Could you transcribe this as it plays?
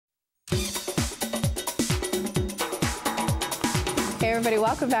everybody.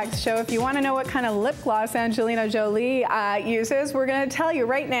 Welcome back to the show. If you want to know what kind of lip gloss Angelina Jolie uses, we're going to tell you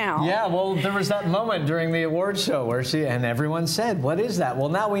right now. Yeah, well, there was that moment during the awards show where and everyone said, what is that? Well,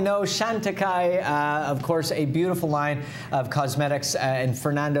 now we know Chantecaille, of course, a beautiful line of cosmetics, and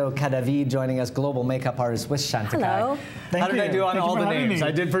Fernando Cadavid joining us, global makeup artist with Chantecaille. Hello. How did I do on all the names?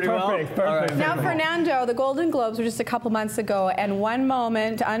 I did pretty well? Perfect. Right. Now, Fernando, the Golden Globes were just a couple months ago, and one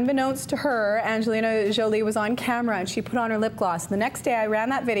moment, unbeknownst to her, Angelina Jolie was on camera and she put on her lip gloss. The next day, I ran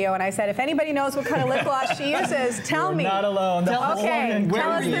that video and I said, if anybody knows what kind of lip gloss she uses, tell me. Not alone. Okay,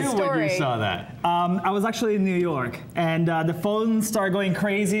 tell us the story. When you saw that? I was actually in New York, and the phones started going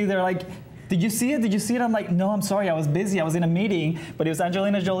crazy. They're like, did you see it? Did you see it? I'm like, no, I'm sorry, I was busy. I was in a meeting, but it was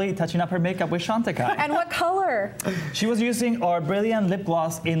Angelina Jolie touching up her makeup with Chantecaille. And what color? She was using our brilliant lip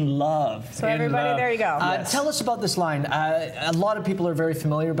gloss in Love. So everybody, there you go. Yes. Tell us about this line. A lot of people are very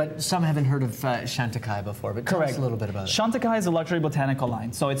familiar, but some haven't heard of Chantecaille before. But tell us a little bit about it. Chantecaille is a luxury botanical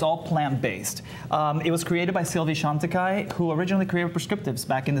line, so it's all plant-based. It was created by Sylvie Chantecaille, who originally created prescriptives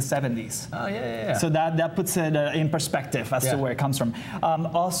back in the 70s. Oh, yeah. So that puts it in perspective as to where it comes from.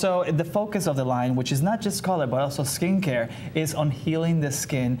 Also, the focus of the line, which is not just color but also skincare, is on healing the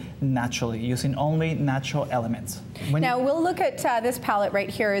skin naturally, using only natural elements. Now, we'll look at this palette right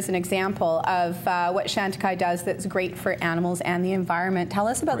here as an example of what Chantecaille does that's great for animals and the environment. Tell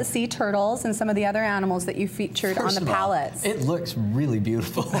us about the sea turtles and some of the other animals that you featured on the palettes. It looks really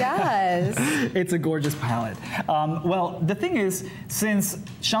beautiful. It does. It's a gorgeous palette. Well, the thing is, since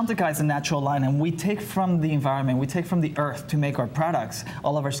Chantecaille is a natural line and we take from the environment, we take from the earth to make our products,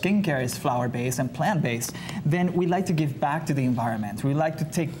 all of our skincare is flower-based and plant-based, then we like to give back to the environment. We like to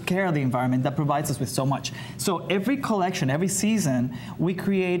take care of the environment that provides us with so much. So every collection, every season, we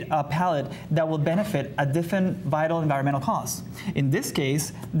create a palette that will benefit a different vital environmental cause. In this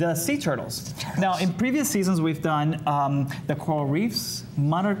case, the sea turtles. Now, in previous seasons, we've done the coral reefs,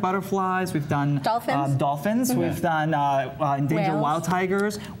 monarch butterflies, we've done dolphins, we've done endangered wild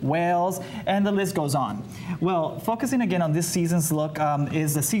tigers, whales, and the list goes on. Well, focusing again on this season's look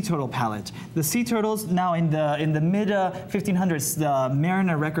is the sea turtle palette. The sea turtles, now in the mid 1500s, the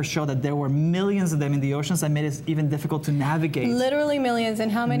Mariner records show that there were millions of them in the oceans that made it even difficult to navigate. Literally millions,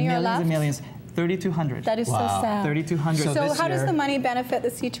 and how many are left? Millions and millions. 3,200. That is so sad. 3,200. So how does the money benefit the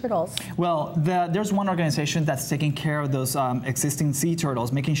sea turtles? Well, there's one organization that's taking care of those existing sea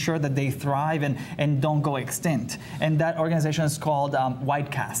turtles, making sure that they thrive and don't go extinct. And that organization is called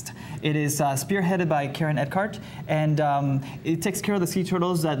Whitecast. It is spearheaded by Karen Eckford, and it takes care of the sea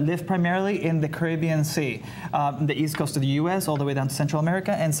turtles that live primarily in the Caribbean Sea, the east coast of the U.S., all the way down to Central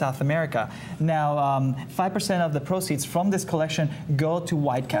America and South America. Now, 5% of the proceeds from this collection go to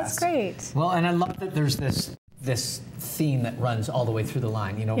Whitecast. That's great. Well, and I love that there's this theme that runs all the way through the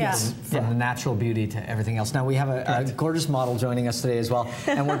line, you know, from the natural beauty to everything else. Now, we have a gorgeous model joining us today as well,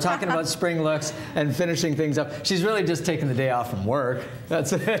 and we're talking about spring looks and finishing things up. She's really just taking the day off from work.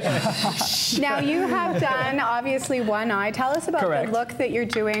 That's it. Now, you have done, obviously, one eye. Tell us about the look that you're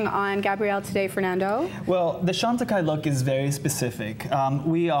doing on Gabrielle today, Fernando. Well, the Chantecaille look is very specific.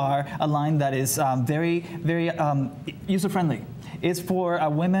 We are a line that is very, very user-friendly. It's for a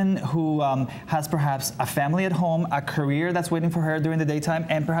woman who has perhaps a family at home, a career that's waiting for her during the daytime,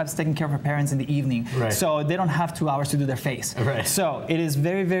 and perhaps taking care of her parents in the evening. Right. So they don't have 2 hours to do their face. Right. So it is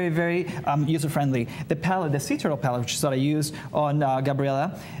very, very, very user-friendly. The palette, the sea turtle palette, which is what I used on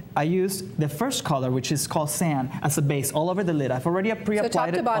Gabriella, I used the first color, which is called Sand, as a base all over the lid. I've already pre-applied it on the lid. So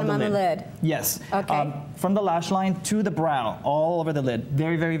top to bottom on the lid? Yes. Okay. From the lash line to the brow, all over the lid.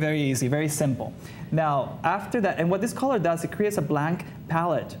 Very, very, very easy, very simple. Now, after that, and what this color does, it creates a blank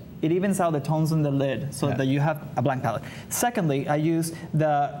palette. It evens out the tones on the lid so that you have a blank palette. Secondly, I use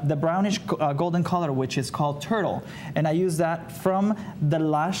the brownish golden color, which is called Turtle. And I use that from the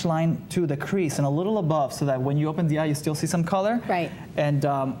lash line to the crease and a little above so that when you open the eye, you still see some color. Right. And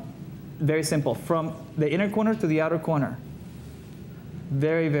very simple, from the inner corner to the outer corner.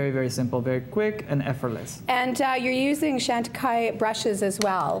 Very, very, very simple, very quick and effortless. And you're using Chantecaille brushes as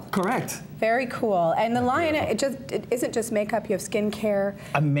well. Correct. Very cool. And the line, it isn't just makeup, you have skincare.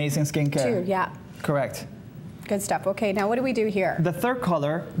 Amazing skincare. Too, yeah. Correct. Good stuff. Okay, now what do we do here? The third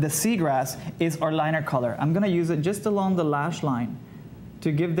color, the seagrass, is our liner color. I'm going to use it just along the lash line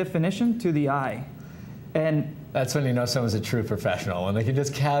to give definition to the eye. And that's when you know someone's a true professional, when they can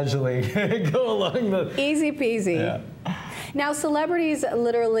just casually go along the... Easy peasy. Yeah. Now, celebrities,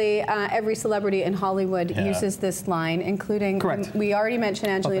 literally every celebrity in Hollywood uses this line, including, we already mentioned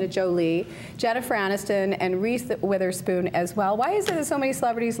Angelina Jolie, Jennifer Aniston, and Reese Witherspoon as well. Why is it that so many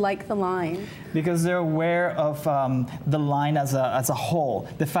celebrities like the line? Because they're aware of the line as a whole.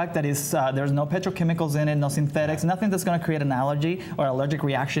 The fact that there's no petrochemicals in it, no synthetics, nothing that's going to create an allergy or allergic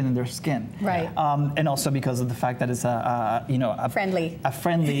reaction in their skin. Right. And also because of the fact that it's a friendly,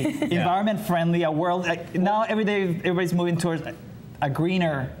 environment friendly, a world. Now every day everybody's moving towards a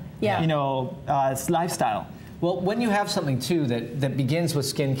greener, lifestyle. Well, when you have something, too, that begins with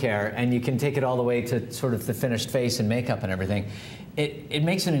skincare and you can take it all the way to sort of the finished face and makeup and everything, it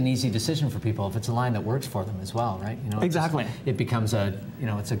makes it an easy decision for people if it's a line that works for them as well, right? Exactly. It becomes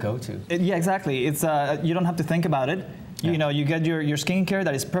it's a go-to. Yeah, exactly. It's you don't have to think about it. You get your skincare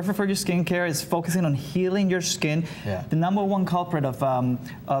that is perfect for your skincare. It's focusing on healing your skin. Yeah. The #1 culprit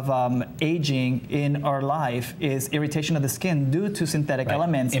of aging in our life is irritation of the skin due to synthetic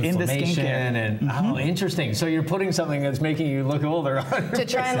elements in the skincare. And oh, interesting. So you're putting something that's making you look older to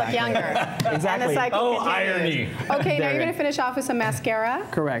try and look younger. Exactly. Irony. Okay, now you're going to finish off with some mascara.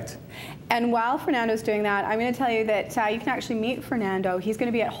 Correct. And while Fernando's doing that, I'm going to tell you that you can actually meet Fernando. He's going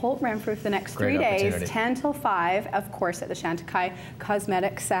to be at Holt Renfrew for the next 3 days, 10 till 5, of course, at the Chantecaille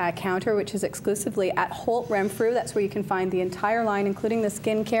Cosmetics counter, which is exclusively at Holt Renfrew. That's where you can find the entire line, including the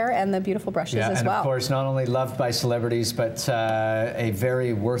skincare and the beautiful brushes as well. And of course, not only loved by celebrities, but a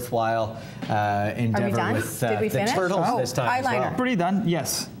very worthwhile endeavor with the turtles this time as well. Pretty done,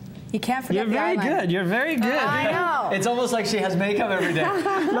 yes. You can't forget the eyeliner. You're very good. You're very good. I know. It's almost like she has makeup every day.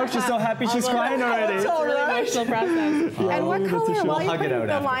 Look, she's so happy she's crying already. It's a really emotional process. And what color, while you're putting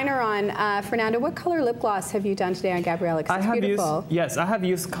the liner on, Fernando, what color lip gloss have you done today on Gabriella? Because it's beautiful. I have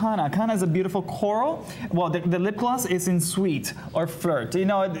used Kana. Kana is a beautiful coral. Well, the lip gloss is in sweet or flirt. You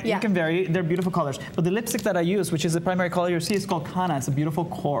can vary. They're beautiful colors. But the lipstick that I use, which is the primary color you see, is called Kana. It's a beautiful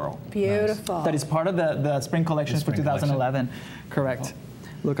coral. Beautiful. Nice. That is part of the spring collection for 2011. Correct.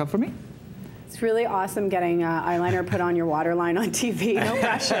 Look up for me. It's really awesome getting eyeliner put on your waterline on TV. No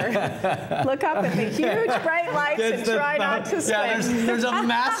pressure. Look up at the huge bright lights and try not to squint. Yeah, there's a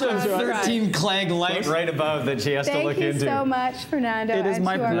massive 13 clang light right above that she has to look into. Thank you so much, Fernando. It is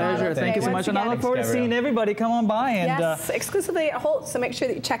my pleasure. Thank you so much. And I look forward to seeing everybody come on by. And, yes, exclusively at Holt, so make sure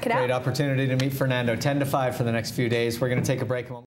that you check it out. Great opportunity to meet Fernando. 10 to 5 for the next few days. We're going to take a break.